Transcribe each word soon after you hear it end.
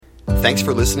Thanks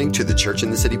for listening to the Church in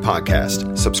the City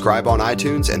podcast. Subscribe on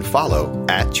iTunes and follow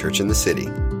at Church in the City.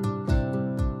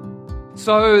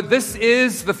 So this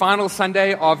is the final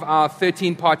Sunday of our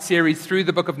 13-part series through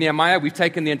the book of Nehemiah. We've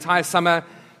taken the entire summer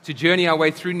to journey our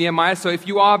way through Nehemiah. So if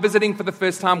you are visiting for the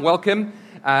first time, welcome.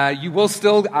 You will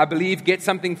still, I believe, get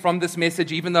something from this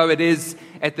message, even though it is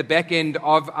at the back end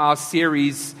of our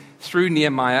series through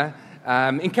Nehemiah.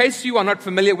 In case you are not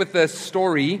familiar with the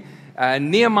story,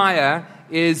 Nehemiah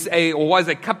was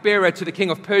a cupbearer to the king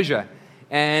of Persia.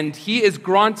 And he is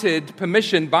granted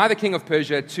permission by the king of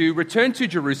Persia to return to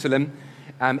Jerusalem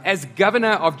as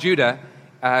governor of Judah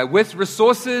with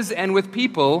resources and with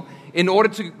people in order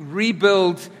to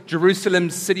rebuild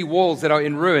Jerusalem's city walls that are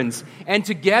in ruins and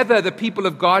to gather the people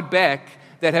of God back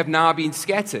that have now been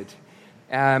scattered.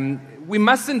 We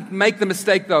mustn't make the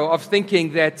mistake, though, of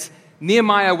thinking that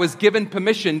Nehemiah was given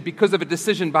permission because of a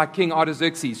decision by King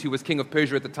Artaxerxes, who was king of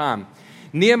Persia at the time.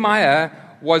 Nehemiah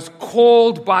was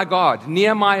called by God.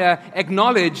 Nehemiah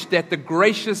acknowledged that the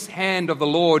gracious hand of the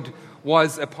Lord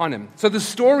was upon him. So the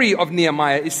story of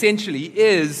Nehemiah essentially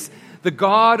is the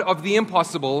God of the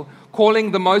impossible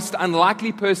calling the most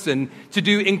unlikely person to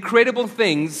do incredible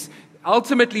things,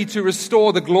 ultimately to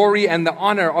restore the glory and the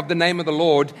honor of the name of the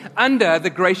Lord under the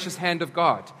gracious hand of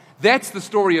God. That's the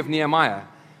story of Nehemiah.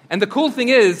 And the cool thing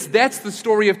is, that's the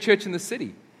story of Church in the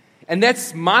City. And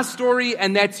that's my story,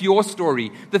 and that's your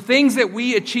story. The things that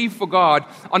we achieve for God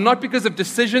are not because of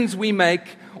decisions we make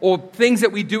or things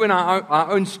that we do in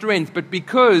our own strength, but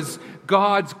because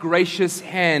God's gracious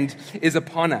hand is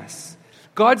upon us.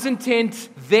 God's intent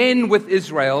then with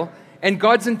Israel, and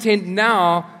God's intent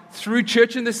now through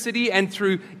Church in the City and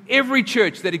through every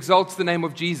church that exalts the name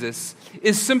of Jesus,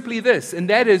 is simply this, and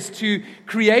that is to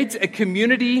create a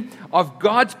community of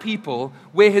God's people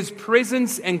where His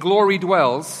presence and glory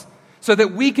dwells, so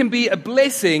that we can be a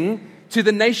blessing to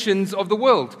the nations of the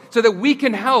world, so that we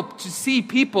can help to see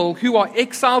people who are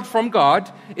exiled from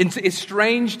God,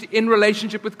 estranged in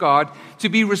relationship with God, to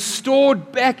be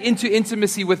restored back into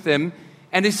intimacy with Him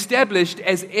and established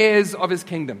as heirs of His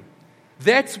kingdom.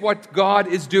 That's what God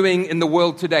is doing in the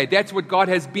world today. That's what God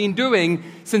has been doing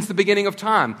since the beginning of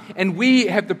time. And we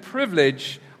have the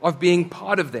privilege of being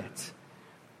part of that.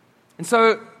 And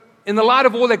so, in the light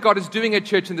of all that God is doing at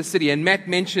Church in the City, and Matt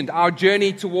mentioned our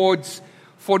journey towards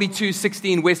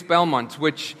 4216 West Belmont,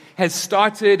 which has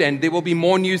started, and there will be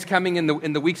more news coming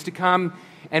in the weeks to come.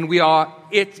 And we are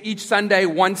each Sunday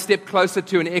one step closer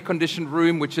to an air-conditioned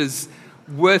room, which is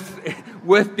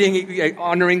worth being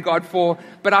honoring God for.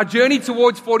 But our journey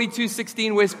towards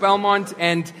 4216 West Belmont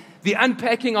and the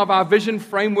unpacking of our vision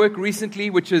framework recently,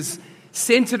 which is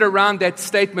centered around that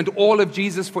statement, all of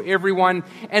Jesus for everyone.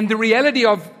 And the reality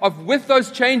of with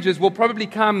those changes will probably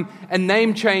come a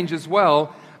name change as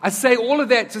well. I say all of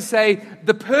that to say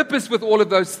the purpose with all of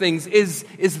those things is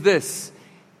this.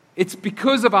 It's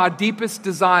because of our deepest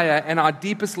desire and our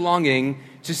deepest longing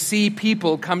to see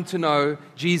people come to know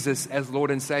Jesus as Lord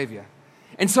and Savior.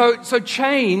 And so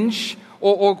change,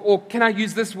 or can I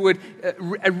use this word,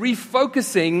 a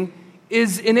refocusing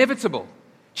is inevitable.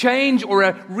 Change or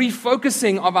a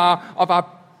refocusing of our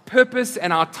purpose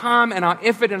and our time and our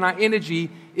effort and our energy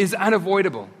is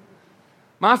unavoidable.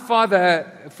 My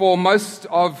father, for most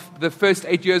of the first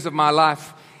 8 years of my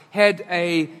life, had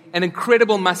an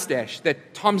incredible mustache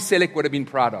that Tom Selleck would have been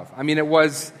proud of. I mean, it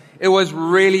was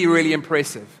really, really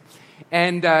impressive.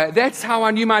 And that's how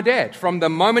I knew my dad. From the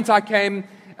moment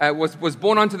I was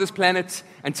born onto this planet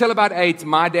until about 8,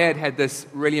 my dad had this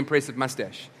really impressive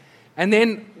mustache. And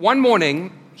then one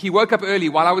morning, he woke up early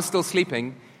while I was still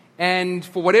sleeping, and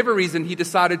for whatever reason, he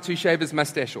decided to shave his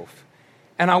mustache off.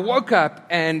 And I woke up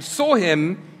and saw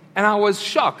him, and I was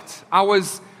shocked. I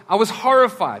was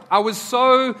horrified. I was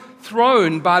so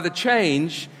thrown by the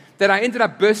change that I ended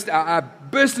up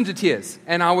burst into tears,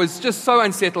 and I was just so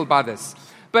unsettled by this.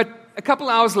 But a couple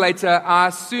hours later, I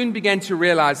soon began to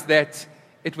realize that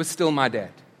it was still my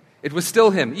dad. It was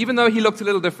still him. Even though he looked a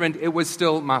little different, it was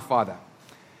still my father.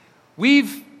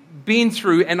 We've been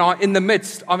through and are in the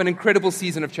midst of an incredible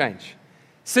season of change.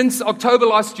 Since October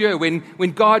last year,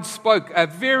 when God spoke a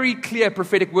very clear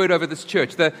prophetic word over this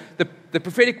church, the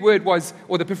prophetic word was,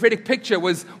 or the prophetic picture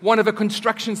was one of a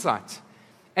construction site.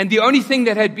 And the only thing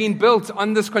that had been built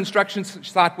on this construction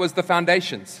site was the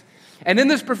foundations. And in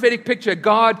this prophetic picture,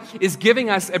 God is giving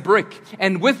us a brick,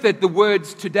 and with it, the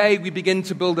words, "Today we begin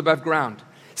to build above ground."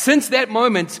 Since that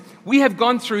moment, we have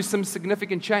gone through some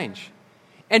significant change.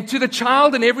 And to the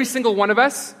child in every single one of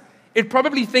us, it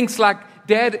probably thinks like,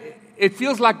 it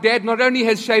feels like Dad not only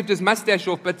has shaved his mustache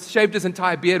off, but shaved his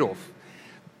entire beard off.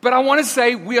 But I want to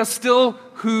say we are still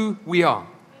who we are.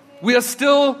 We are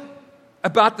still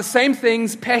about the same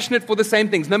things, passionate for the same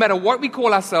things. No matter what we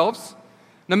call ourselves,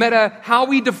 no matter how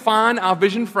we define our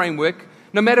vision framework,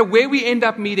 no matter where we end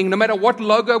up meeting, no matter what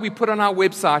logo we put on our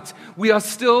website, we are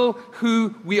still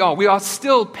who we are. We are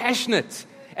still passionate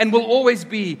and will always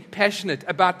be passionate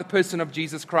about the person of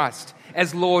Jesus Christ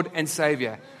as Lord and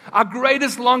Savior. Our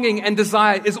greatest longing and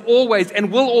desire is always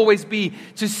and will always be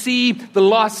to see the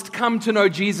lost come to know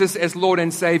Jesus as Lord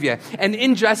and Savior, and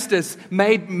injustice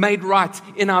made right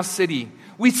in our city.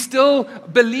 We still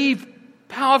believe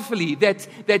powerfully that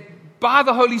by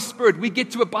the Holy Spirit we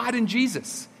get to abide in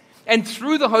Jesus. And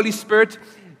through the Holy Spirit,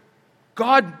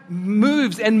 God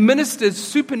moves and ministers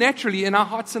supernaturally in our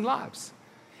hearts and lives.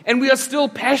 And we are still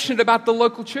passionate about the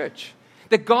local church,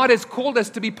 that God has called us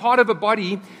to be part of a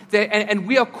body, and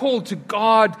we are called to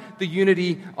guard the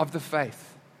unity of the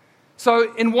faith.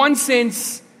 So in one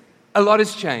sense, a lot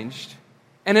has changed.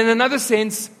 And in another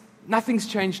sense, nothing's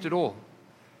changed at all.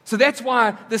 So that's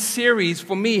why this series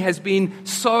for me has been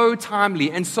so timely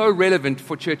and so relevant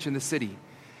for Church in the City.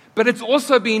 But it's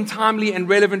also been timely and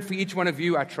relevant for each one of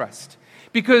you, I trust.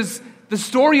 Because the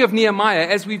story of Nehemiah,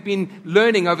 as we've been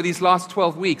learning over these last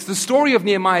 12 weeks, the story of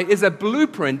Nehemiah is a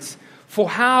blueprint for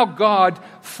how God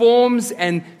forms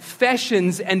and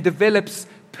fashions and develops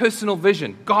personal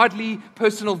vision, godly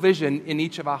personal vision in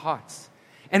each of our hearts.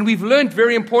 And we've learned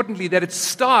very importantly that it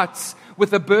starts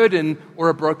with a burden or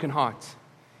a broken heart.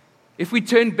 If we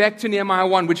turn back to Nehemiah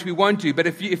 1, which we won't do, but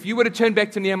if you were to turn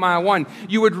back to Nehemiah 1,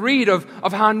 you would read of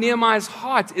how Nehemiah's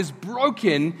heart is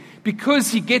broken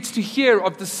because he gets to hear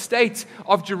of the state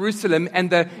of Jerusalem and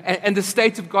the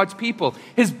state of God's people.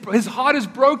 His heart is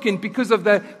broken because of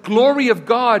the glory of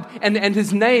God and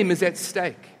his name is at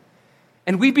stake.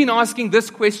 And we've been asking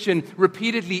this question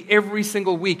repeatedly every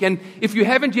single week. And if you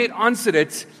haven't yet answered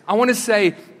it, I want to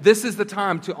say this is the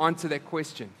time to answer that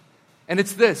question. And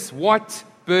it's this: what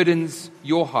burdens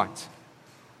your heart?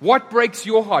 What breaks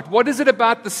your heart? What is it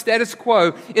about the status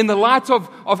quo in the light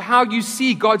of how you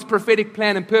see God's prophetic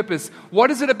plan and purpose?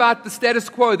 What is it about the status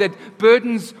quo that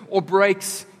burdens or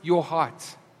breaks your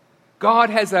heart?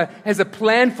 God has a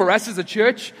plan for us as a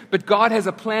church, but God has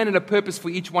a plan and a purpose for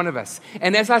each one of us.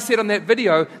 And as I said on that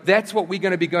video, that's what we're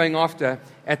going to be going after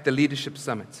at the Leadership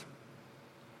Summit.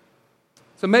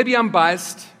 So maybe I'm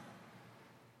biased.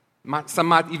 Some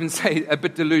might even say a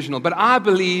bit delusional, but I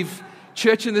believe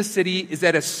Church in the City is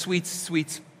at a sweet,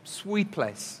 sweet, sweet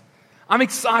place. I'm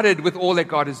excited with all that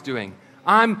God is doing.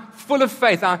 I'm full of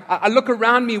faith. I look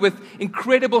around me with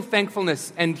incredible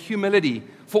thankfulness and humility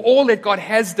for all that God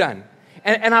has done.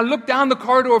 And I look down the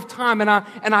corridor of time and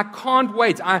I can't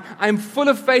wait. I'm full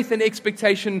of faith and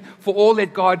expectation for all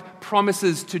that God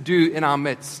promises to do in our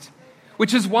midst.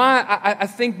 Which is why I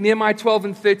think Nehemiah 12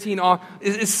 and 13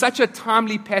 is such a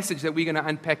timely passage that we're going to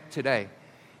unpack today.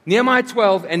 Nehemiah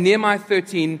 12 and Nehemiah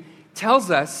 13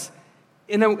 tells us,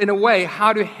 in a way,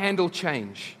 how to handle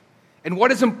change and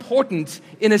what is important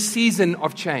in a season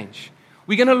of change.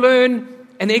 We're going to learn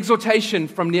an exhortation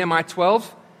from Nehemiah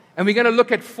 12, and we're going to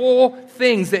look at 4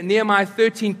 things that Nehemiah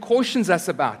 13 cautions us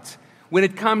about when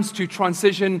it comes to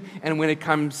transition and when it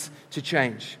comes to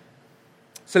change.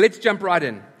 So let's jump right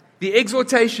in. The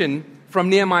exhortation from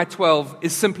Nehemiah 12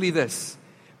 is simply this: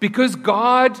 because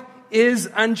God is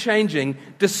unchanging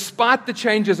despite the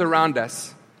changes around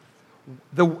us,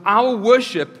 our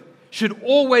worship should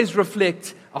always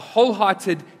reflect a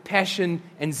wholehearted passion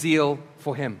and zeal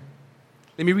for Him.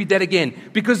 Let me read that again.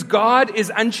 Because God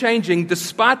is unchanging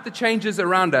despite the changes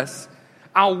around us,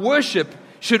 our worship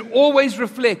should always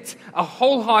reflect a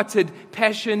wholehearted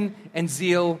passion and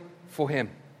zeal for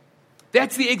Him.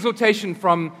 That's the exhortation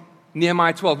from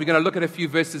Nehemiah 12. We're going to look at a few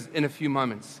verses in a few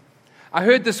moments. I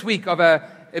heard this week of a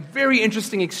very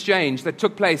interesting exchange that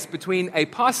took place between a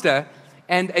pastor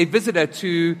and a visitor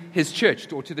to his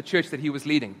church, or to the church that he was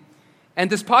leading. And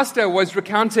this pastor was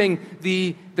recounting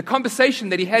the conversation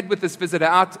that he had with this visitor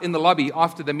out in the lobby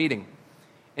after the meeting.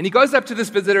 And he goes up to this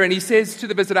visitor and he says to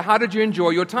the visitor, "How did you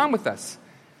enjoy your time with us?"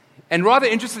 And rather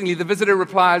interestingly, the visitor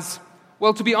replies,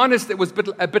 "Well, to be honest, it was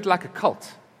a bit like a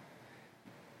cult.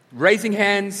 Raising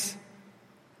hands,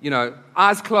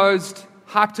 eyes closed,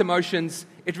 hyped emotions.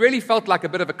 It really felt like a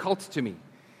bit of a cult to me."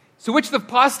 To which the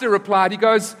pastor replied, he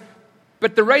goes,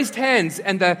 "But the raised hands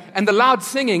and the loud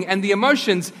singing and the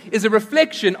emotions is a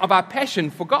reflection of our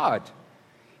passion for God."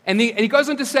 And he goes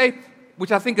on to say,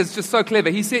 which I think is just so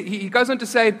clever, he goes on to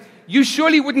say, "You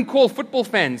surely wouldn't call football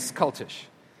fans cultish.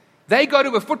 They go to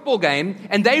a football game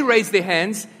and they raise their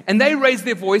hands and they raise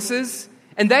their voices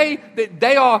and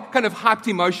they are kind of hyped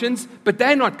emotions, but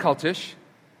they're not cultish."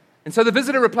 And so the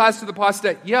visitor replies to the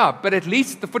pastor, "Yeah, but at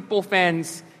least the football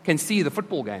fans can see the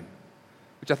football game,"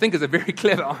 which I think is a very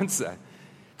clever answer.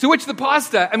 To which the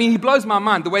pastor, he blows my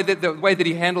mind the way that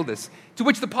he handled this. To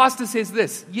which the pastor says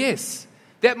this, yes,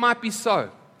 that might be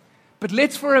so. But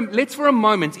let's for a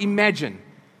moment imagine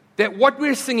that what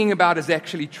we're singing about is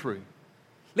actually true.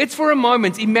 Let's for a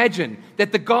moment imagine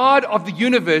that the God of the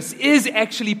universe is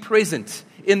actually present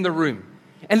in the room.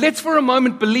 And let's for a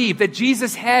moment believe that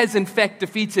Jesus has in fact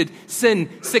defeated sin,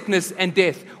 sickness, and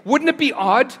death. Wouldn't it be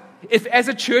odd if as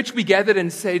a church we gathered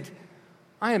and said,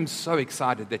 I am so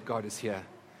excited that God is here.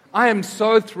 I am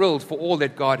so thrilled for all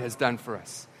that God has done for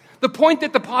us. The point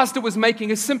that the pastor was making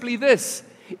is simply this.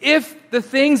 If the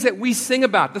things that we sing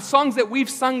about, the songs that we've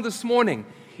sung this morning,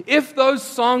 if those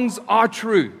songs are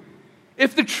true,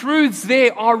 if the truths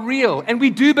there are real, and we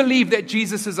do believe that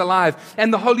Jesus is alive,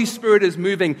 and the Holy Spirit is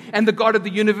moving, and the God of the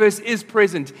universe is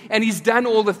present, and He's done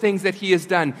all the things that He has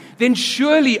done, then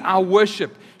surely our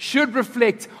worship should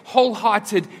reflect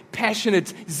wholehearted,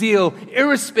 passionate zeal,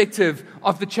 irrespective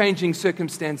of the changing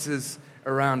circumstances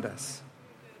around us.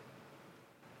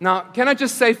 Now, can I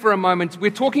just say for a moment,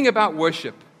 we're talking about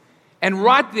worship. And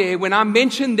right there, when I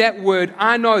mention that word,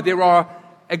 I know there are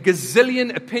a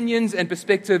gazillion opinions and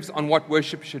perspectives on what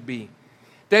worship should be.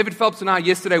 David Phelps and I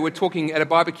yesterday were talking at a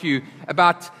barbecue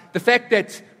about the fact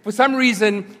that for some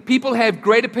reason, people have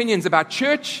great opinions about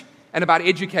church and about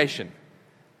education.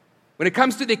 When it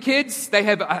comes to their kids, they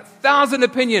have 1,000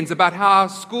 opinions about how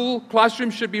school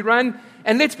classrooms should be run.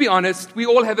 And let's be honest, we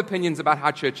all have opinions about how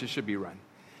churches should be run.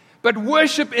 But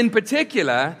worship in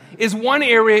particular is one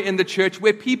area in the church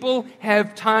where people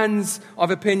have tons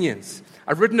of opinions.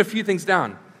 I've written a few things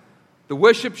down. The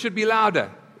worship should be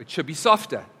louder. It should be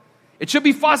softer. It should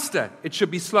be faster. It should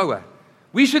be slower.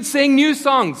 We should sing new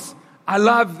songs. I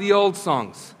love the old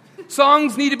songs.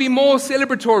 Songs need to be more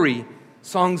celebratory.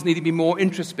 Songs need to be more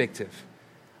introspective.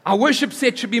 Our worship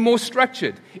set should be more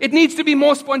structured. It needs to be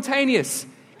more spontaneous.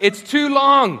 It's too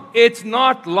long. It's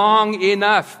not long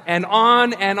enough. And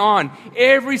on and on.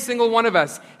 Every single one of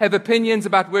us have opinions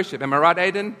about worship. Am I right,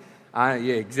 Aiden?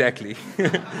 Yeah, exactly.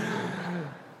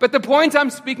 But the point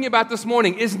I'm speaking about this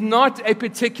morning is not a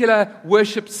particular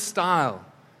worship style.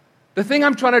 The thing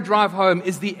I'm trying to drive home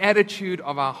is the attitude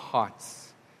of our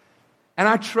hearts. And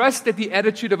I trust that the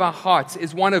attitude of our hearts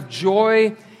is one of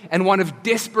joy and one of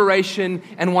desperation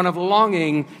and one of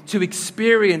longing to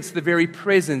experience the very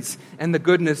presence and the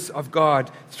goodness of God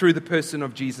through the person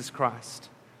of Jesus Christ.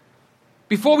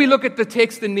 Before we look at the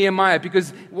text in Nehemiah, because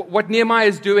what Nehemiah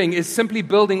is doing is simply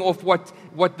building off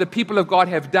what the people of God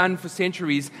have done for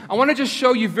centuries, I want to just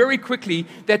show you very quickly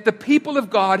that the people of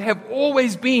God have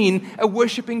always been a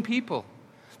worshiping people.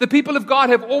 The people of God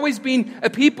have always been a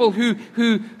people who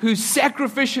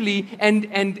sacrificially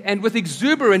and with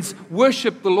exuberance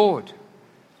worship the Lord.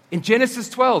 In Genesis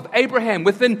 12, Abraham,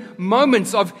 within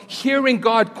moments of hearing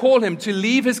God call him to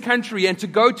leave his country and to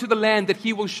go to the land that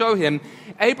He will show him,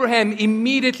 Abraham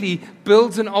immediately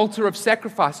builds an altar of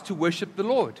sacrifice to worship the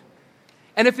Lord.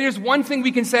 And if there's one thing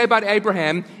we can say about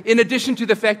Abraham, in addition to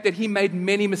the fact that he made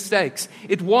many mistakes,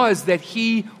 it was that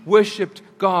he worshiped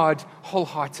God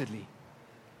wholeheartedly.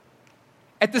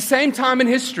 At the same time in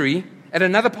history, at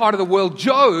another part of the world,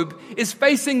 Job is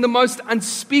facing the most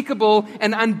unspeakable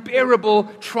and unbearable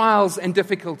trials and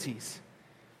difficulties.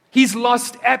 He's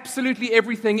lost absolutely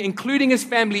everything, including his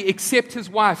family, except his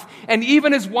wife. And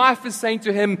even his wife is saying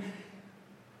to him,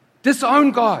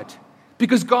 disown God,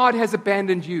 because God has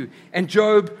abandoned you. And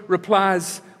Job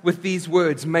replies with these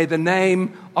words, may the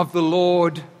name of the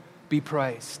Lord be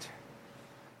praised.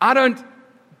 I don't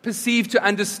perceive to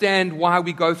understand why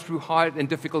we go through hard and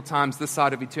difficult times this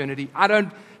side of eternity. I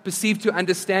don't perceive to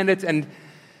understand it.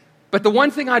 But the one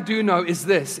thing I do know is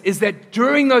this, is that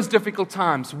during those difficult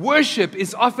times, worship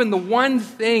is often the one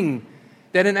thing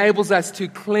that enables us to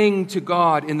cling to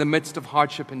God in the midst of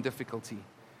hardship and difficulty.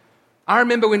 I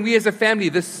remember when we as a family,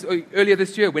 earlier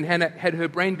this year, when Hannah had her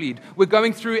brain bleed, we're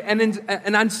going through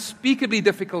an unspeakably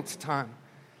difficult time.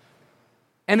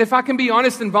 And if I can be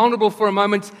honest and vulnerable for a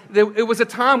moment, it was a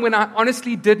time when I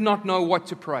honestly did not know what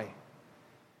to pray.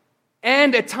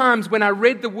 And at times when I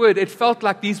read the word, it felt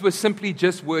like these were simply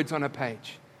just words on a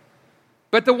page.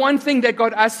 But the one thing that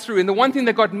got us through, and the one thing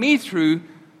that got me through,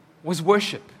 was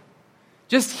worship.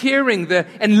 Just hearing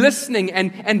and listening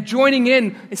and joining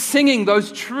in, singing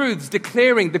those truths,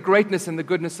 declaring the greatness and the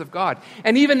goodness of God.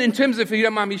 And even in terms of, if you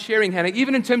don't mind me sharing, Hannah,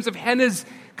 even in terms of Hannah's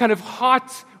kind of heart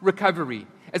recovery,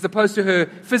 as opposed to her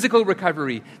physical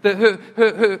recovery,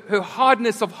 her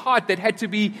hardness of heart that had to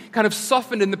be kind of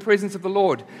softened in the presence of the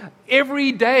Lord.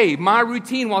 Every day, my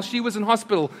routine while she was in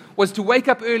hospital was to wake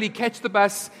up early, catch the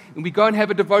bus, and we'd go and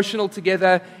have a devotional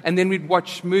together, and then we'd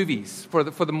watch movies for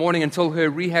the morning until her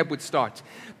rehab would start.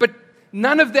 But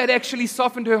none of that actually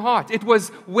softened her heart. It was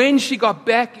when she got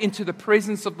back into the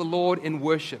presence of the Lord in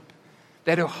worship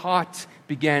that her heart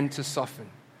began to soften.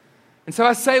 And so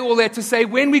I say all that to say,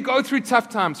 when we go through tough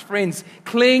times, friends,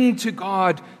 cling to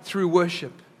God through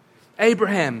worship.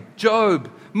 Abraham, Job,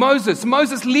 Moses.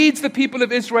 Moses leads the people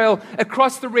of Israel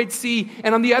across the Red Sea,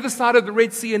 and on the other side of the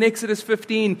Red Sea in Exodus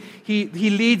 15, he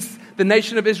leads the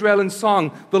nation of Israel in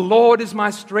song. The Lord is my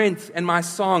strength and my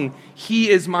song. He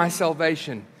is my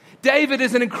salvation. David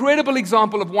is an incredible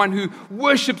example of one who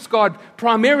worships God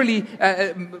primarily,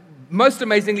 most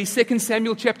amazingly, 2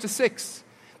 Samuel chapter 6.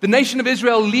 The nation of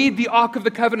Israel lead the Ark of the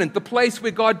Covenant, the place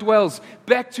where God dwells,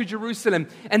 back to Jerusalem.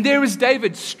 And there is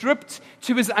David, stripped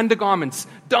to his undergarments,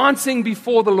 dancing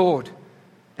before the Lord.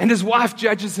 And his wife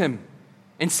judges him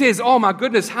and says, "Oh my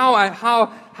goodness,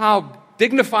 how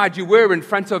dignified you were in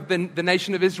front of the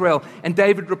nation of Israel." And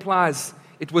David replies,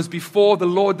 "It was before the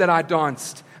Lord that I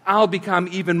danced. I'll become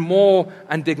even more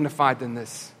undignified than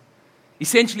this."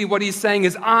 Essentially what he's saying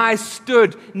is, I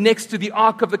stood next to the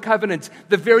Ark of the Covenant,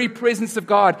 the very presence of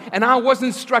God, and I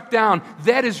wasn't struck down.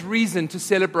 That is reason to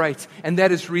celebrate, and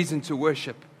that is reason to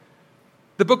worship.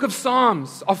 The book of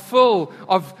Psalms are full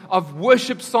of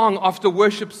worship song after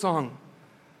worship song.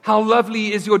 How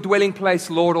lovely is your dwelling place,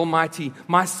 Lord Almighty.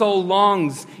 My soul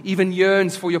longs, even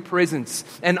yearns for your presence.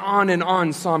 And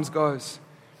on Psalms goes.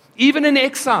 Even in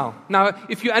exile. Now,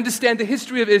 if you understand the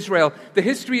history of Israel, the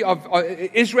history of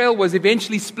Israel was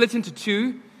eventually split into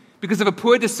two because of a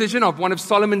poor decision of one of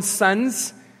Solomon's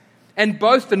sons. And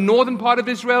both the northern part of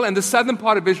Israel and the southern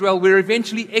part of Israel were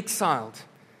eventually exiled.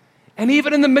 And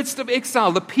even in the midst of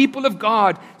exile, the people of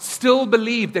God still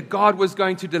believed that God was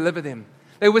going to deliver them.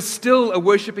 They were still a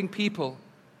worshiping people.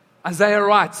 Isaiah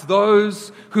writes,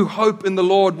 "Those who hope in the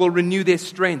Lord will renew their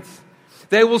strength.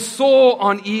 They will soar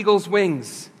on eagle's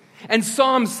wings." And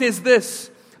Psalms says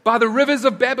this, by the rivers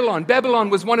of Babylon.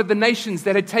 Babylon was one of the nations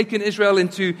that had taken Israel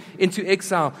into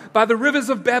exile. By the rivers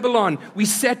of Babylon, we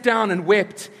sat down and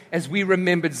wept as we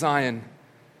remembered Zion.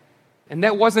 And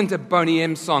that wasn't a Boney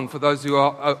M song. For those who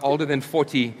are older than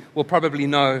 40 will probably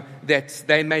know that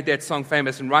they made that song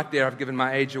famous. And right there, I've given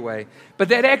my age away. But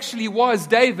that actually was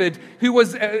David,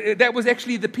 that was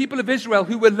actually the people of Israel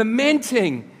who were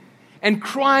lamenting and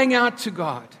crying out to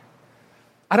God.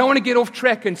 I don't want to get off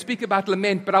track and speak about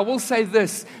lament, but I will say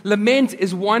this. Lament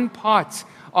is one part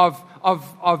of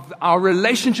our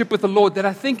relationship with the Lord that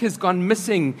I think has gone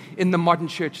missing in the modern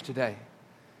church today.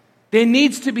 There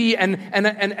needs to be an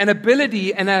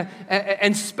ability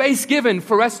and space given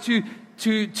for us to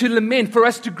lament, for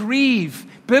us to grieve,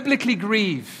 biblically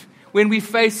grieve, when we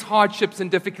face hardships and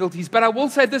difficulties. But I will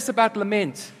say this about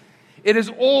lament. It is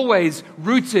always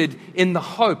rooted in the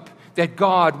hope that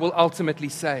God will ultimately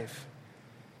save.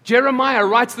 Jeremiah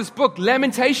writes this book,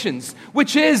 Lamentations,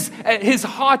 which is his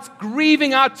heart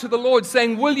grieving out to the Lord,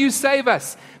 saying, "Will you save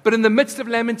us?" But in the midst of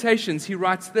Lamentations, he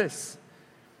writes this,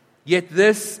 "Yet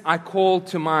this I call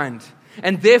to mind,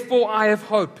 and therefore I have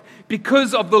hope.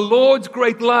 Because of the Lord's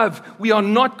great love, we are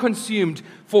not consumed,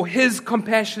 for his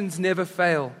compassions never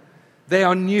fail. They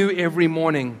are new every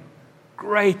morning.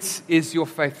 Great is your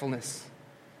faithfulness."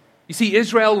 You see,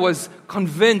 Israel was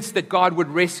convinced that God would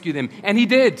rescue them, and he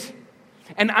did.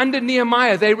 And under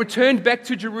Nehemiah, they returned back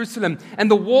to Jerusalem, and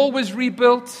the wall was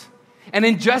rebuilt, and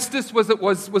injustice was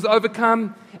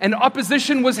overcome, and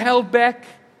opposition was held back,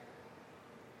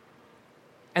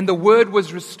 and the word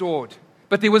was restored.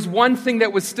 But there was one thing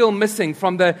that was still missing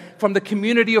from the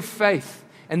community of faith,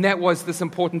 and that was this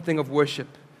important thing of worship.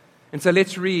 And so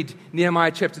let's read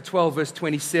Nehemiah chapter 12, verse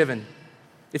 27.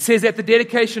 It says, "At the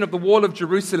dedication of the wall of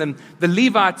Jerusalem, the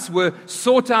Levites were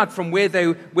sought out from where they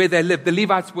lived." The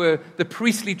Levites were the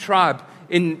priestly tribe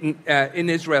in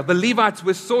Israel. The Levites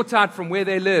were sought out from where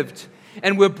they lived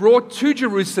and were brought to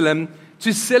Jerusalem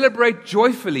to celebrate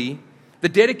joyfully the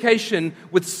dedication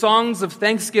with songs of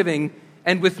thanksgiving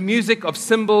and with music of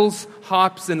cymbals,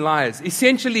 harps, and lyres.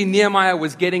 Essentially, Nehemiah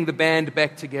was getting the band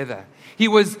back together. He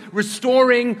was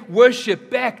restoring worship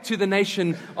back to the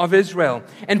nation of Israel.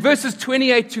 And verses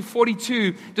 28 to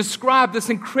 42 describe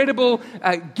this incredible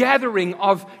gathering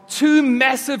of two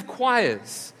massive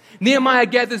choirs. Nehemiah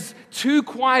gathers two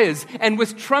choirs and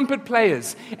with trumpet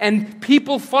players and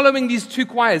people following these two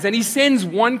choirs. And he sends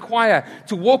one choir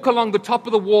to walk along the top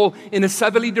of the wall in a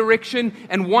southerly direction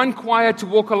and one choir to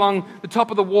walk along the top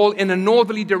of the wall in a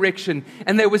northerly direction.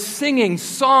 And they were singing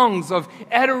songs of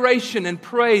adoration and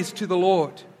praise to the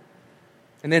Lord.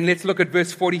 And then let's look at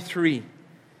verse 43.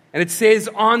 And it says,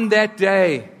 "On that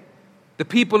day, the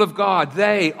people of God,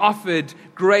 they offered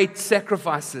great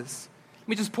sacrifices."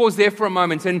 me just pause there for a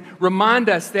moment and remind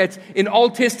us that in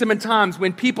Old Testament times,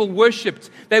 when people worshipped,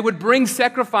 they would bring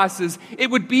sacrifices. It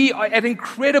would be at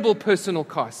incredible personal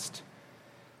cost.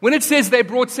 When it says they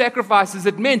brought sacrifices,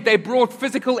 it meant they brought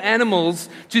physical animals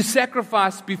to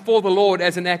sacrifice before the Lord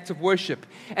as an act of worship.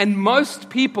 And most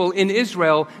people in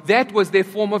Israel, that was their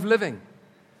form of living.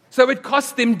 So it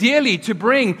cost them dearly to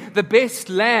bring the best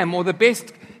lamb or the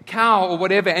best cow or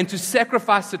whatever and to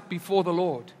sacrifice it before the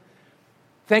Lord.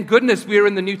 Thank goodness we're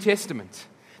in the New Testament.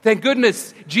 Thank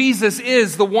goodness Jesus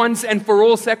is the once and for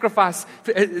all sacrifice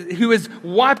who has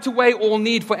wiped away all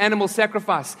need for animal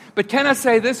sacrifice. But can I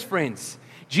say this, friends?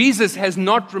 Jesus has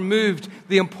not removed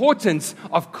the importance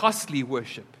of costly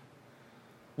worship.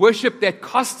 Worship that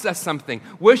costs us something.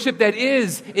 Worship that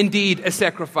is indeed a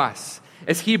sacrifice.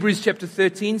 As Hebrews chapter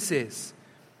 13 says,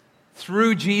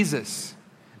 through Jesus,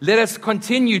 let us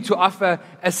continue to offer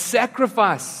a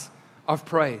sacrifice of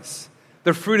praise,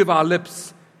 the fruit of our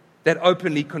lips that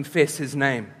openly confess His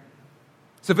name.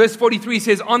 So verse 43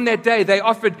 says, on that day they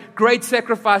offered great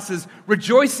sacrifices,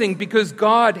 rejoicing because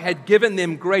God had given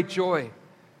them great joy.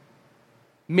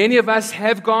 Many of us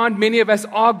have gone, many of us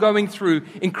are going through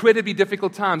incredibly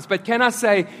difficult times. But can I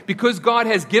say, because God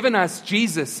has given us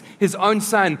Jesus, His own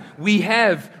Son, we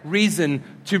have reason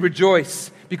to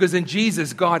rejoice. Because in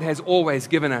Jesus, God has always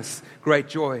given us great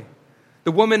joy.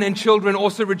 The women and children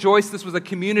also rejoiced. This was a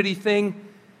community thing.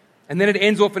 And then it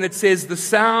ends off and it says, the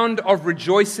sound of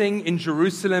rejoicing in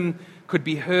Jerusalem could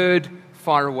be heard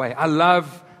far away. I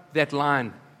love that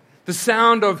line. The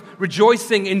sound of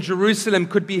rejoicing in Jerusalem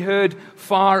could be heard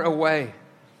far away.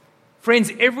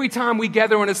 Friends, every time we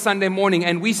gather on a Sunday morning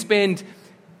and we spend,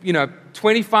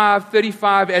 25,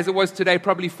 35, as it was today,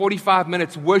 probably 45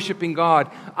 minutes worshiping God,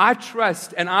 I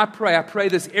trust and I pray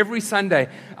this every Sunday.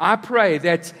 I pray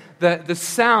that the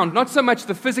sound, not so much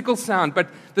the physical sound, but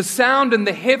the sound in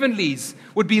the heavenlies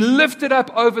would be lifted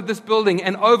up over this building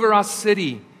and over our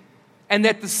city, and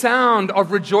that the sound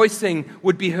of rejoicing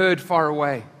would be heard far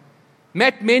away.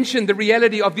 Matt mentioned the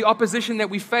reality of the opposition that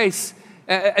we face,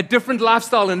 a different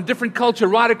lifestyle and a different culture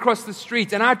right across the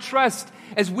street. And I trust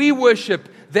as we worship,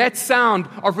 that sound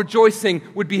of rejoicing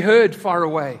would be heard far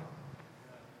away.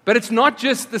 But it's not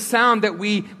just the sound that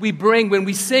we bring when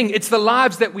we sing. It's the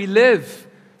lives that we live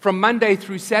from Monday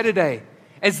through Saturday.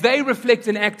 As they reflect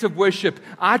an act of worship,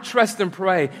 I trust and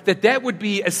pray that that would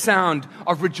be a sound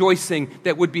of rejoicing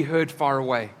that would be heard far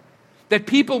away. That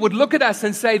people would look at us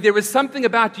and say, there is something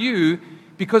about you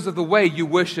because of the way you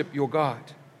worship your God.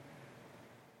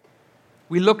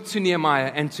 We look to Nehemiah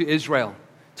and to Israel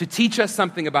to teach us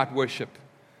something about worship.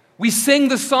 We sing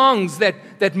the songs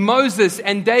that Moses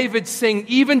and David sing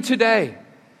even today.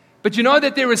 But you know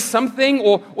that there is something,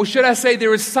 or should I say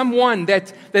there is someone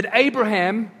that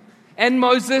Abraham and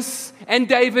Moses and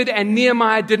David and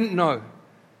Nehemiah didn't know.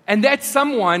 And that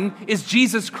someone is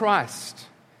Jesus Christ.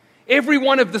 Every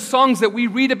one of the songs that we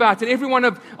read about and every one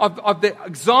of the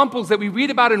examples that we read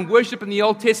about in worship in the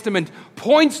Old Testament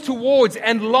points towards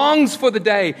and longs for the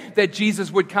day that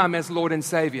Jesus would come as Lord and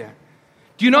Savior.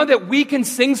 Do you know that we can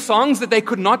sing songs that they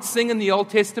could not sing in the Old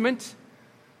Testament?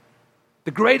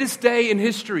 The greatest day in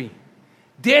history.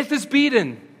 Death is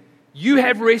beaten. You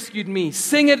have rescued me.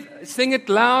 Sing it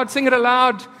loud, sing it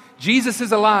aloud. Jesus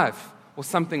is alive, or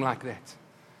something like that.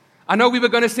 I know we were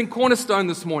going to sing Cornerstone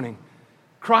this morning.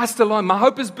 Christ alone. My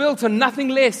hope is built on nothing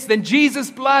less than Jesus'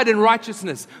 blood and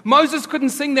righteousness. Moses couldn't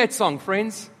sing that song,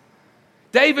 friends.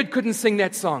 David couldn't sing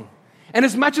that song. And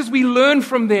as much as we learn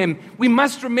from them, we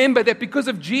must remember that because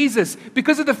of Jesus,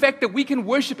 because of the fact that we can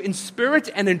worship in spirit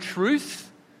and in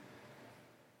truth,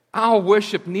 our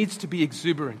worship needs to be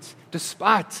exuberant,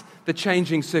 despite the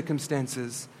changing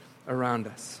circumstances around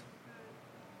us.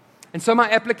 And so my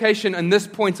application on this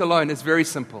point alone is very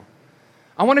simple.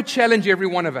 I want to challenge every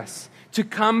one of us to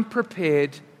come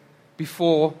prepared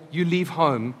before you leave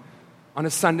home on a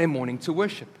Sunday morning to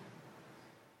worship.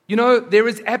 You know, there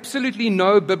is absolutely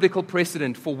no biblical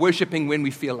precedent for worshiping when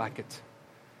we feel like it.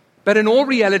 But in all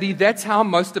reality, that's how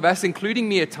most of us, including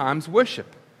me at times,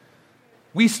 worship.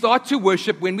 We start to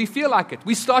worship when we feel like it.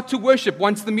 We start to worship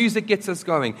once the music gets us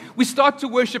going. We start to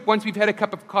worship once we've had a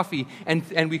cup of coffee and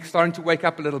we're starting to wake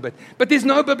up a little bit. But there's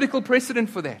no biblical precedent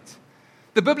for that.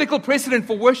 The biblical precedent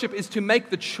for worship is to make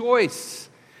the choice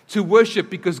to worship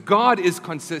because God is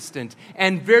consistent.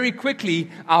 And very quickly,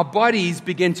 our bodies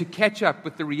begin to catch up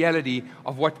with the reality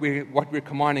of what we're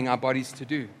commanding our bodies to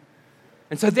do.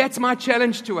 And so that's my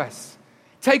challenge to us.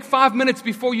 Take 5 minutes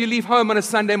before you leave home on a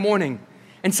Sunday morning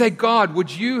and say, God,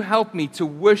 would you help me to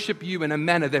worship you in a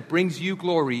manner that brings you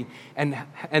glory and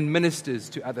ministers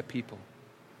to other people?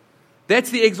 That's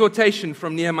the exhortation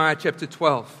from Nehemiah chapter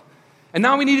 12. And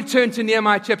now we need to turn to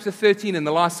Nehemiah chapter 13 in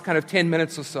the last kind of 10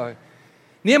 minutes or so.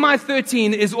 Nehemiah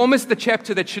 13 is almost the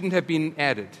chapter that shouldn't have been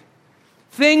added.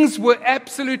 Things were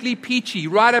absolutely peachy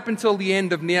right up until the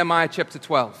end of Nehemiah chapter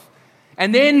 12.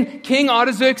 And then King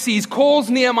Artaxerxes calls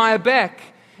Nehemiah back,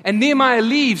 and Nehemiah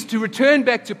leaves to return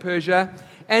back to Persia,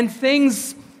 and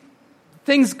things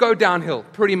go downhill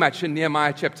pretty much in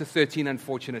Nehemiah chapter 13,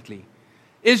 unfortunately.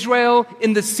 Israel,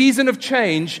 in the season of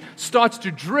change, starts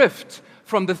to drift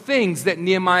from the things that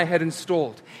Nehemiah had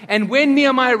installed. And when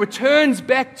Nehemiah returns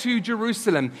back to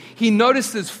Jerusalem, he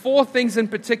notices 4 things in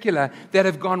particular that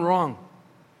have gone wrong.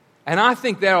 And I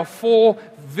think there are 4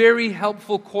 very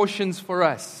helpful cautions for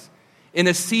us in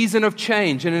a season of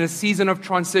change and in a season of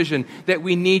transition that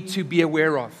we need to be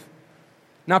aware of.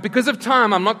 Now, because of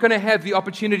time, I'm not going to have the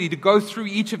opportunity to go through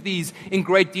each of these in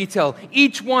great detail.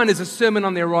 Each one is a sermon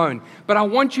on their own. But I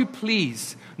want you,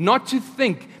 please, not to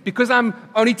think, because I'm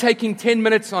only taking 10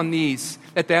 minutes on these,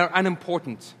 that they are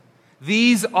unimportant.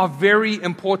 These are very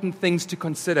important things to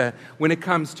consider when it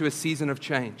comes to a season of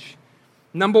change.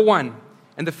 Number 1,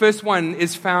 and the first one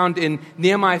is found in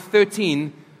Nehemiah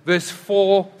 13, verse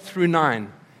 4 through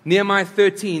 9. Nehemiah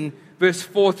 13, verse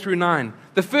 4 through 9.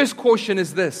 The first caution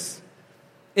is this.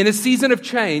 In a season of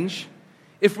change,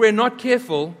 if we're not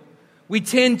careful, we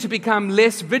tend to become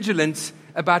less vigilant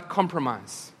about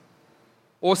compromise.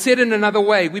 Or said in another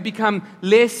way, we become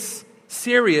less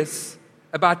serious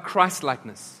about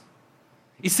Christ-likeness.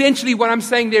 Essentially, what I'm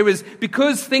saying there is,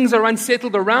 because things are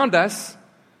unsettled around us,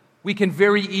 we can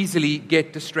very easily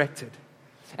get distracted.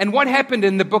 And what happened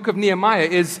in the book of Nehemiah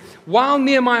is, while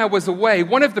Nehemiah was away,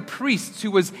 one of the priests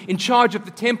who was in charge of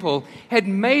the temple had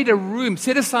made a room,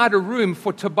 set aside a room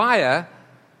for Tobiah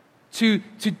to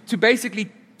basically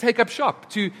take up shop,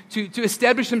 to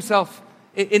establish himself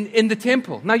in the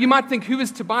temple. Now you might think, who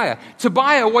is Tobiah?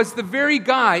 Tobiah was the very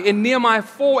guy in Nehemiah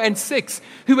 4 and 6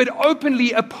 who had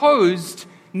openly opposed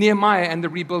Nehemiah and the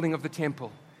rebuilding of the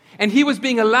temple. And he was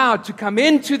being allowed to come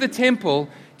into the temple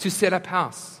to set up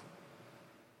house.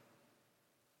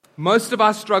 Most of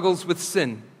our struggles with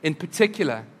sin, in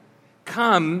particular,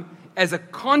 come as a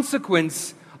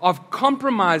consequence of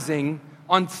compromising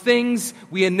on things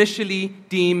we initially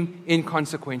deem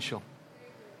inconsequential.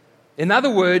 In other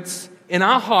words, in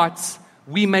our hearts,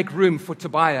 we make room for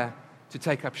Tobiah to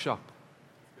take up shop.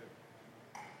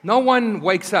 No one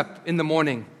wakes up in the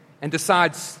morning and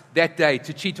decides that day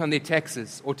to cheat on their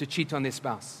taxes or to cheat on their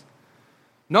spouse.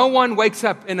 No one wakes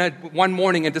up one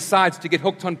morning and decides to get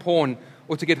hooked on porn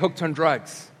or to get hooked on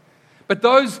drugs. But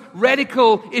those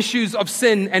radical issues of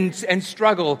sin and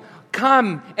struggle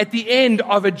come at the end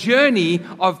of a journey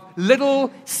of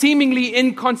little, seemingly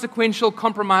inconsequential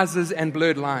compromises and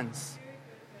blurred lines.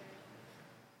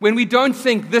 When we don't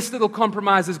think this little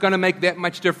compromise is going to make that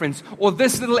much difference, or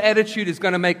this little attitude is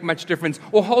going to make much difference,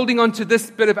 or holding on to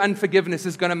this bit of unforgiveness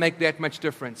is going to make that much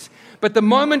difference. But the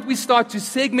moment we start to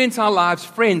segment our lives,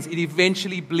 friends, it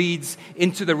eventually bleeds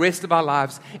into the rest of our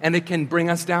lives, and it can bring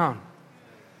us down.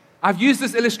 I've used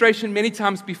this illustration many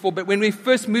times before, but when we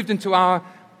first moved into our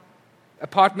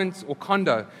apartment or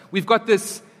condo, we've got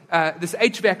this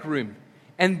HVAC room,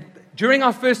 and during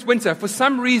our first winter, for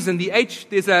some reason,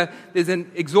 there's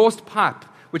an exhaust pipe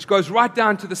which goes right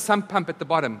down to the sump pump at the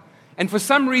bottom. And for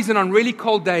some reason, on really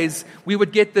cold days, we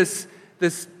would get this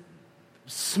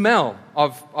smell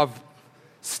of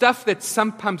stuff that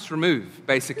sump pumps remove,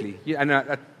 basically.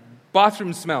 And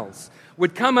bathroom smells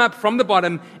would come up from the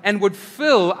bottom and would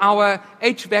fill our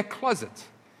HVAC closet.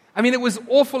 I mean, it was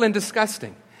awful and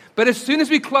disgusting. But as soon as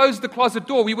we closed the closet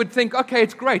door, we would think, okay,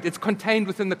 it's great. It's contained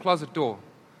within the closet door.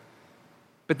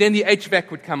 But then the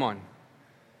HVAC would come on.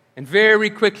 And very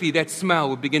quickly, that smell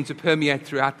would begin to permeate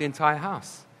throughout the entire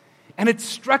house. And it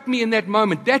struck me in that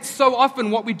moment. That's so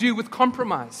often what we do with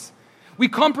compromise. We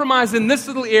compromise in this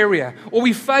little area, or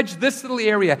we fudge this little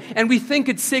area, and we think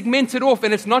it's segmented off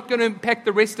and it's not going to impact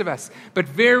the rest of us. But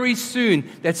very soon,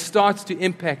 that starts to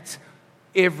impact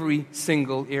every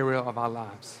single area of our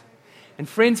lives. And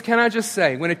friends, can I just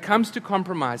say, when it comes to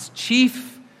compromise,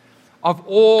 chief of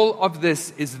all of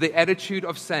this is the attitude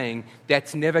of saying,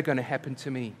 that's never going to happen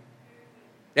to me.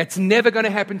 That's never going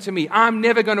to happen to me. I'm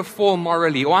never going to fall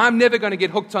morally, or I'm never going to get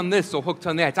hooked on this or hooked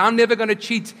on that. I'm never going to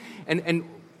cheat. And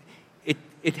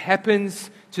it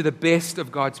happens to the best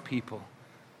of God's people.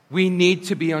 We need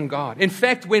to be on guard. In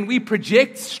fact, when we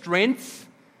project strength,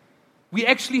 we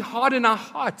actually harden our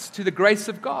hearts to the grace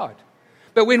of God.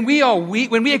 But when we are weak,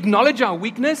 when we acknowledge our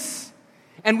weakness,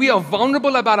 and we are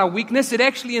vulnerable about our weakness, it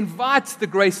actually invites the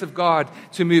grace of God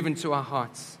to move into our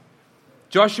hearts.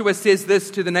 Joshua says this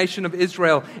to the nation of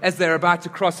Israel as they're about to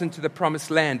cross into the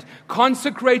promised land.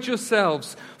 Consecrate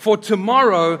yourselves, for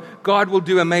tomorrow God will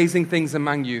do amazing things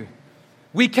among you.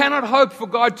 We cannot hope for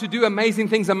God to do amazing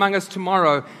things among us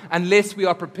tomorrow unless we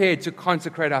are prepared to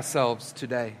consecrate ourselves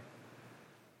today.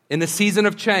 In the season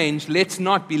of change, let's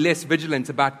not be less vigilant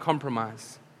about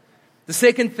compromise. The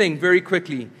second thing, very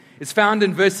quickly, is found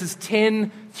in verses 10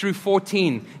 through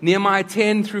 14. Nehemiah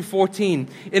 10 through 14.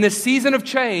 In a season of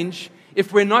change,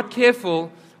 if we're not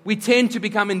careful, we tend to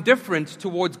become indifferent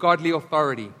towards godly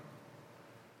authority.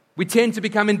 We tend to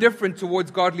become indifferent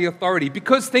towards godly authority.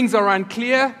 Because things are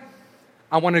unclear,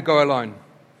 I want to go alone.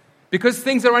 Because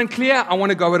things are unclear, I want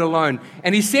to go it alone.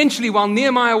 And essentially, while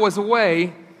Nehemiah was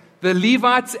away, the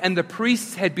Levites and the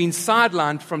priests had been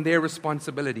sidelined from their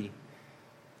responsibility.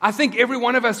 I think every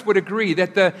one of us would agree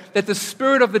that the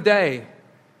spirit of the day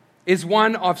is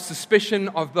one of suspicion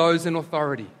of those in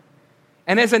authority.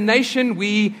 And as a nation,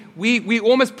 we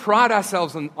almost pride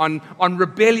ourselves on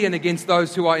rebellion against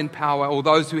those who are in power or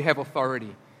those who have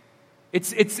authority.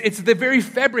 It's the very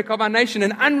fabric of our nation.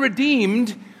 And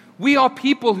unredeemed, we are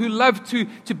people who love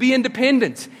to be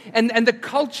independent. And the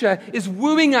culture is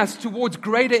wooing us towards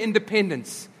greater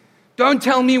independence. Don't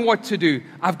tell me what to do.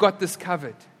 I've got this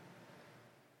covered.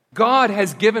 God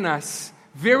has given us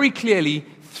very clearly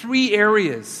 3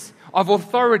 areas of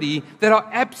authority that are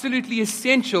absolutely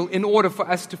essential in order for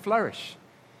us to flourish.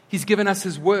 He's given us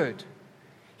His Word.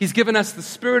 He's given us the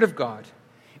Spirit of God.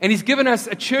 And He's given us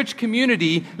a church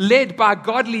community led by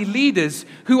godly leaders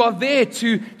who are there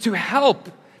to help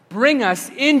bring us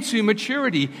into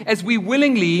maturity as we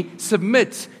willingly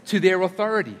submit to their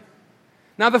authority.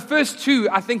 Now, the first 2,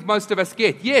 I think most of us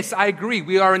get. Yes, I agree.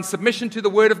 We are in submission to the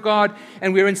Word of God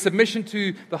and we're in submission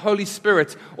to the Holy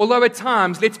Spirit. Although at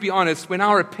times, let's be honest, when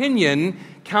our opinion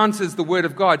counters the Word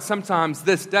of God, sometimes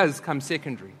this does come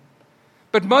secondary.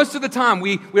 But most of the time,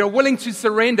 we are willing to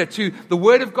surrender to the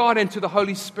Word of God and to the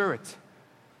Holy Spirit.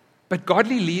 But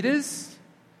godly leaders,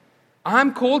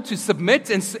 I'm called to submit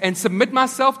and submit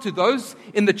myself to those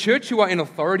in the church who are in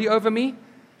authority over me.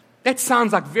 That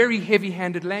sounds like very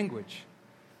heavy-handed language.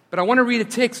 But I want to read a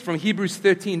text from Hebrews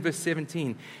 13, verse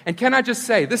 17. And can I just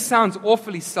say, this sounds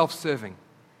awfully self-serving.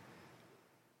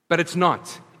 But it's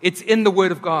not. It's in the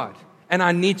Word of God. And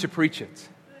I need to preach it.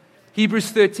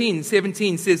 Hebrews 13,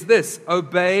 17 says this,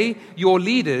 obey your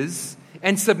leaders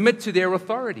and submit to their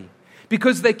authority,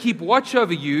 because they keep watch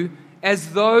over you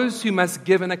as those who must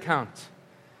give an account.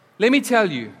 Let me tell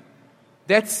you,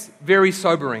 that's very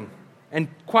sobering and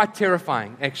quite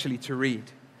terrifying, actually, to read.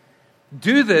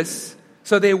 Do this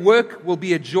so their work will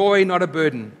be a joy, not a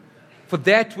burden, for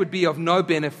that would be of no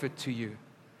benefit to you.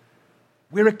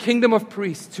 We're a kingdom of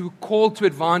priests who are called to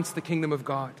advance the kingdom of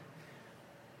God.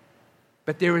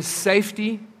 But there is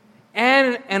safety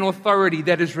and an authority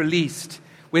that is released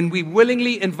when we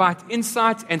willingly invite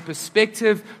insight and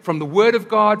perspective from the Word of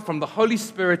God, from the Holy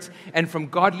Spirit, and from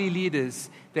godly leaders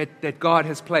that God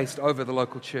has placed over the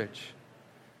local church.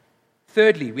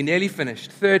 Thirdly, we nearly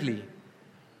finished. Thirdly,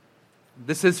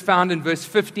 this is found in verse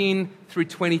 15 through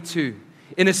 22.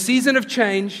 In a season of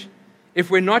change,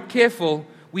 if we're not careful,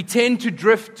 we tend to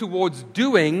drift towards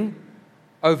doing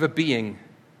over being.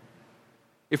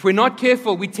 If we're not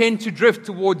careful, we tend to drift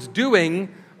towards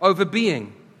doing over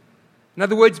being. In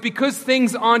other words, because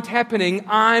things aren't happening,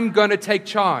 I'm going to take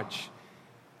charge.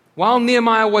 While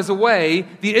Nehemiah was away,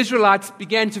 the Israelites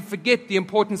began to forget the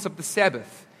importance of the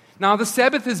Sabbath. Now, the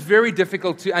Sabbath is very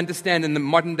difficult to understand in the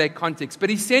modern day context,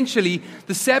 but essentially,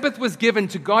 the Sabbath was given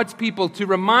to God's people to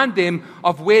remind them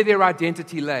of where their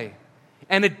identity lay.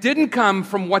 And it didn't come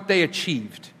from what they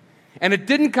achieved. And it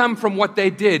didn't come from what they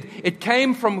did. It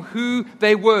came from who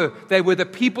they were. They were the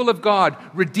people of God,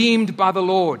 redeemed by the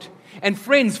Lord. And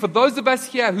friends, for those of us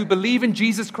here who believe in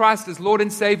Jesus Christ as Lord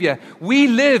and Savior, we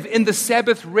live in the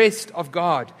Sabbath rest of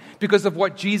God because of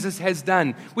what Jesus has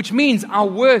done, which means our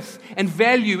worth and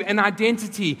value and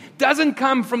identity doesn't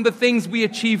come from the things we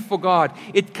achieve for God.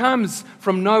 It comes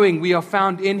from knowing we are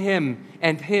found in Him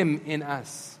and Him in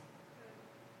us.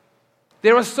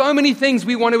 There are so many things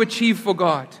we want to achieve for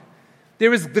God.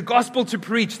 There is the gospel to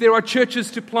preach. There are churches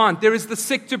to plant. There is the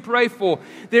sick to pray for.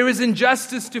 There is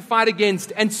injustice to fight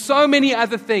against, and so many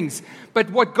other things. But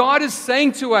what God is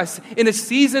saying to us in a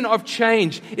season of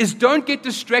change is don't get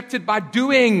distracted by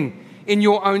doing in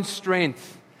your own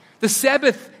strength. The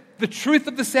Sabbath, the truth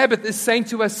of the Sabbath is saying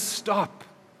to us,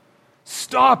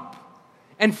 stop,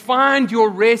 and find your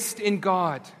rest in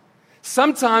God.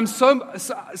 Sometimes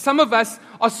some of us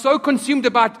are so consumed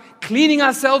about cleaning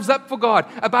ourselves up for God,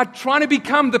 about trying to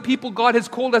become the people God has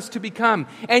called us to become.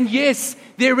 And yes,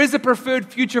 there is a preferred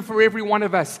future for every one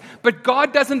of us. But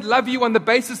God doesn't love you on the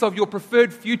basis of your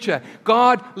preferred future.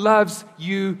 God loves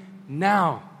you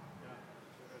now.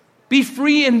 Be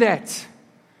free in that.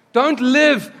 Don't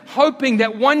live hoping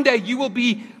that one day you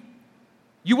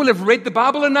will have read the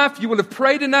Bible enough, you will have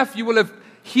prayed enough, you will have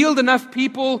healed enough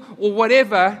people or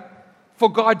whatever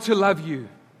for God to love you.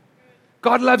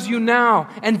 God loves you now,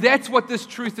 and that's what this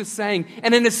truth is saying.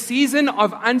 And in a season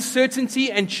of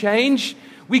uncertainty and change,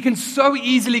 we can so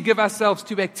easily give ourselves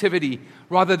to activity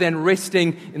rather than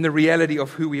resting in the reality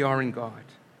of who we are in God.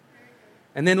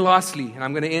 And then lastly, and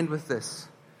I'm going to end with this,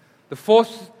 the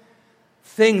fourth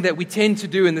thing that we tend to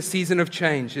do in the season of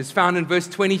change is found in verse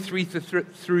 23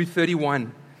 through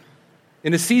 31.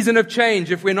 In a season of change,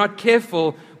 if we're not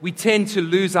careful, we tend to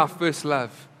lose our first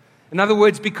love. In other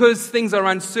words, because things are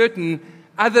uncertain,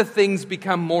 other things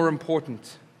become more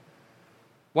important.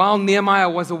 While Nehemiah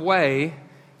was away,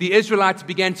 the Israelites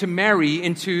began to marry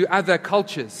into other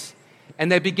cultures, and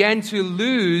they began to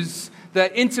lose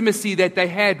the intimacy that they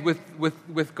had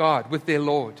with God, with their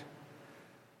Lord.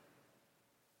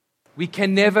 We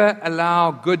can never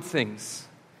allow good things,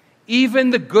 even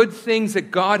the good things that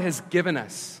God has given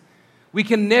us. We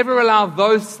can never allow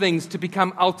those things to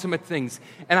become ultimate things.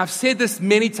 And I've said this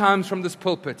many times from this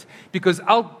pulpit, because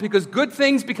good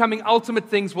things becoming ultimate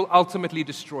things will ultimately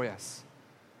destroy us.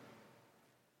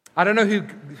 I don't know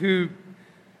who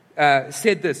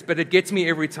said this, but it gets me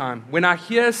every time. When I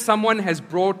hear someone has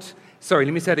bought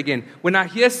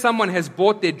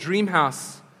their dream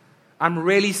house, I'm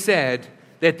really sad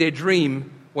that their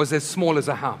dream was as small as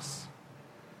a house.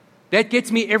 That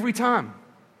gets me every time.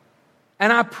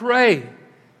 And I pray,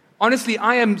 honestly,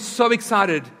 I am so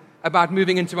excited about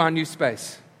moving into our new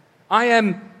space. I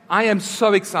am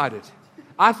so excited.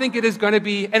 I think it is going to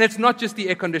be, and it's not just the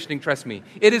air conditioning, trust me.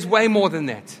 It is way more than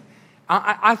that.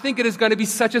 I think it is going to be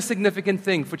such a significant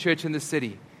thing for church in the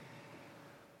city.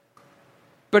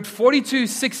 But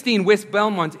 4216 West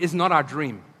Belmont is not our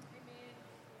dream.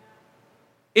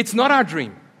 It's not our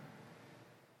dream.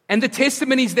 And the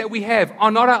testimonies that we have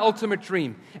are not our ultimate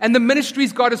dream. And the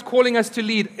ministries God is calling us to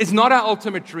lead is not our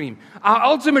ultimate dream. Our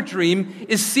ultimate dream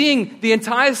is seeing the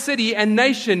entire city and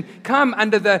nation come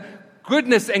under the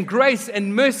goodness and grace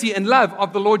and mercy and love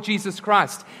of the Lord Jesus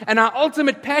Christ. And our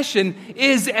ultimate passion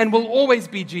is and will always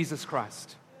be Jesus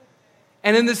Christ.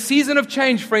 And in the season of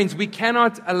change, friends, we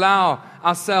cannot allow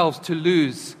ourselves to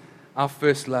lose our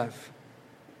first love.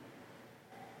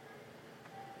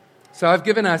 So I've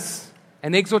given us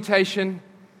an exhortation,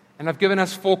 and I've given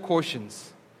us 4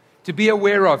 cautions to be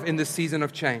aware of in this season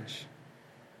of change.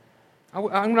 I'm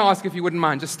going to ask if you wouldn't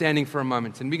mind just standing for a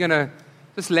moment, and we're going to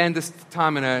just land this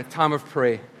time in a time of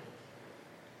prayer.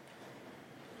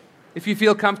 If you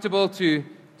feel comfortable to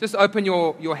just open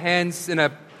your hands in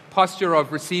a posture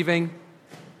of receiving.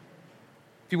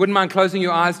 If you wouldn't mind closing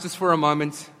your eyes just for a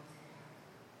moment.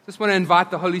 Just want to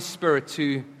invite the Holy Spirit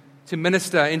to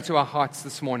minister into our hearts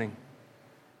this morning.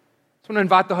 I want to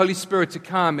invite the Holy Spirit to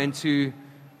come and to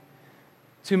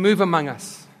move among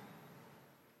us.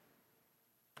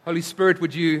 Holy Spirit,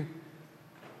 would you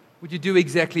do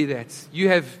exactly that? You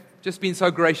have just been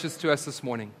so gracious to us this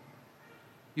morning.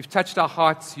 You've touched our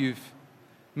hearts. You've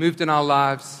moved in our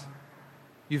lives.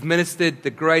 You've ministered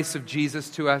the grace of Jesus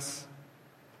to us.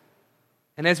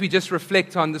 And as we just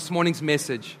reflect on this morning's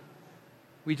message,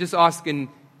 we just ask in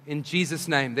Jesus'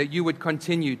 name that you would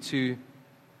continue to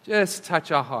just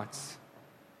touch our hearts.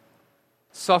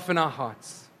 Soften our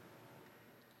hearts.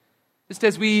 Just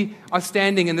as we are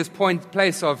standing in this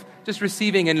place of just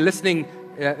receiving and listening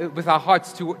with our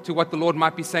hearts to what the Lord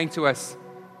might be saying to us,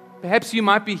 perhaps you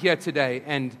might be here today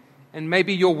and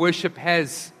maybe your worship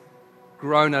has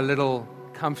grown a little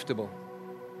comfortable.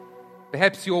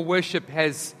 Perhaps your worship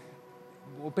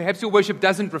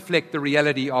doesn't reflect the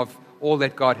reality of all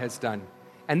that God has done.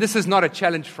 And this is not a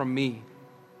challenge from me.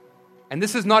 And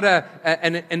this is not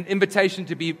an invitation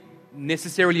to be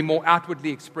necessarily more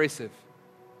outwardly expressive.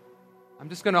 I'm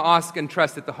just going to ask and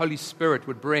trust that the Holy Spirit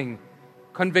would bring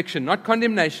conviction, not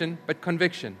condemnation, but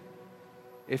conviction,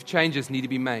 if changes need to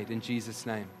be made in Jesus'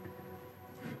 name.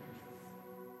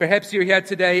 Perhaps you're here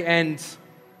today and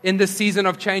in this season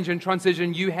of change and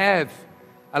transition, you have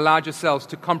allowed yourselves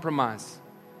to compromise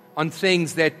on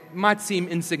things that might seem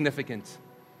insignificant.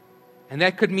 And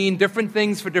that could mean different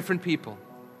things for different people.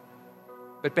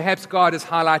 But perhaps God is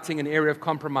highlighting an area of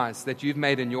compromise that you've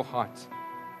made in your heart.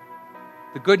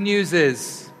 The good news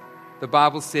is, the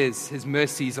Bible says, His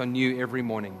mercies are new every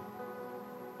morning.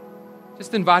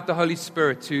 Just invite the Holy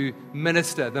Spirit to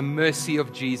minister the mercy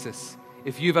of Jesus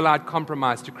if you've allowed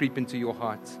compromise to creep into your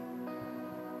heart.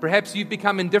 Perhaps you've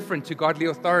become indifferent to godly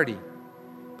authority.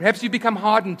 Perhaps you've become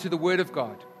hardened to the Word of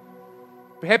God.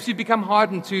 Perhaps you've become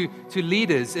hardened to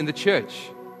leaders in the church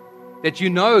that you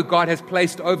know God has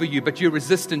placed over you, but you're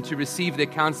resistant to receive their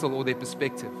counsel or their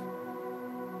perspective.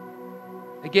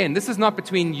 Again, this is not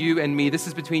between you and me. This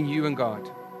is between you and God.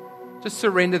 Just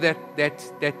surrender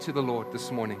that to the Lord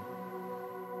this morning.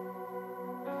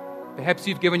 Perhaps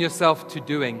you've given yourself to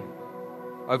doing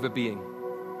over being.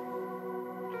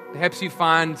 Perhaps you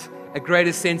find a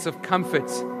greater sense of comfort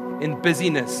in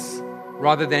busyness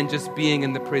rather than just being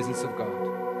in the presence of God.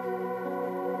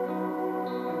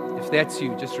 If that's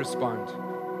you, just respond.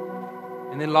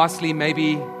 And then lastly,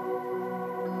 maybe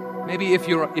if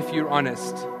you're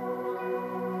honest,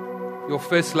 your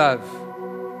first love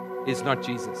is not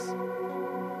Jesus.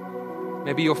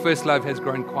 Maybe your first love has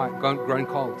grown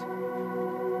cold.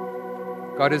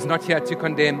 God is not here to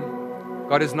condemn.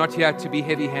 God is not here to be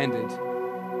heavy-handed.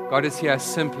 God is here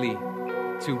simply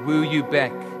to woo you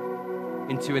back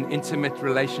into an intimate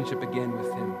relationship again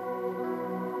with Him.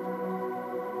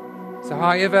 So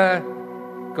however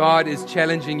God is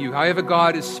challenging you, however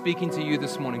God is speaking to you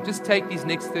this morning, just take these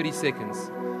next 30 seconds,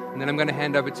 and then I'm going to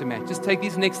hand over to Matt. Just take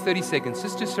these next 30 seconds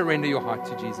just to surrender your heart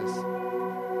to Jesus.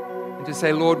 And to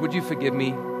say, Lord, would you forgive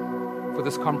me for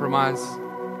this compromise?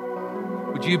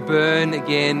 Would you burn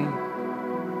again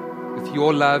with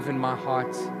your love in my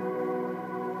heart?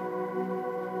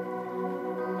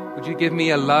 Would you give me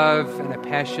a love and a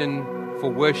passion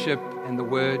for worship and the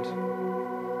Word?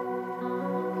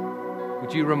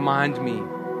 Would you remind me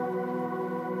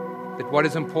that what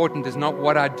is important is not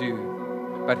what I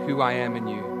do, but who I am in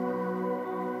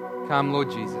you? Come,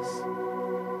 Lord Jesus.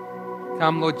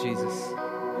 Come, Lord Jesus.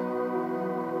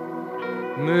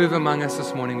 Move among us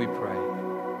this morning, we pray.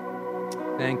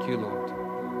 Thank you, Lord.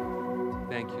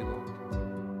 Thank you, Lord.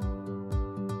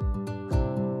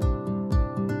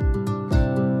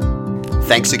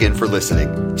 Thanks again for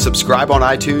listening. Subscribe on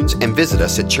iTunes and visit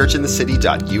us at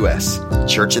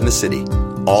churchinthecity.us. Church in the City,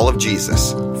 all of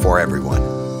Jesus for everyone.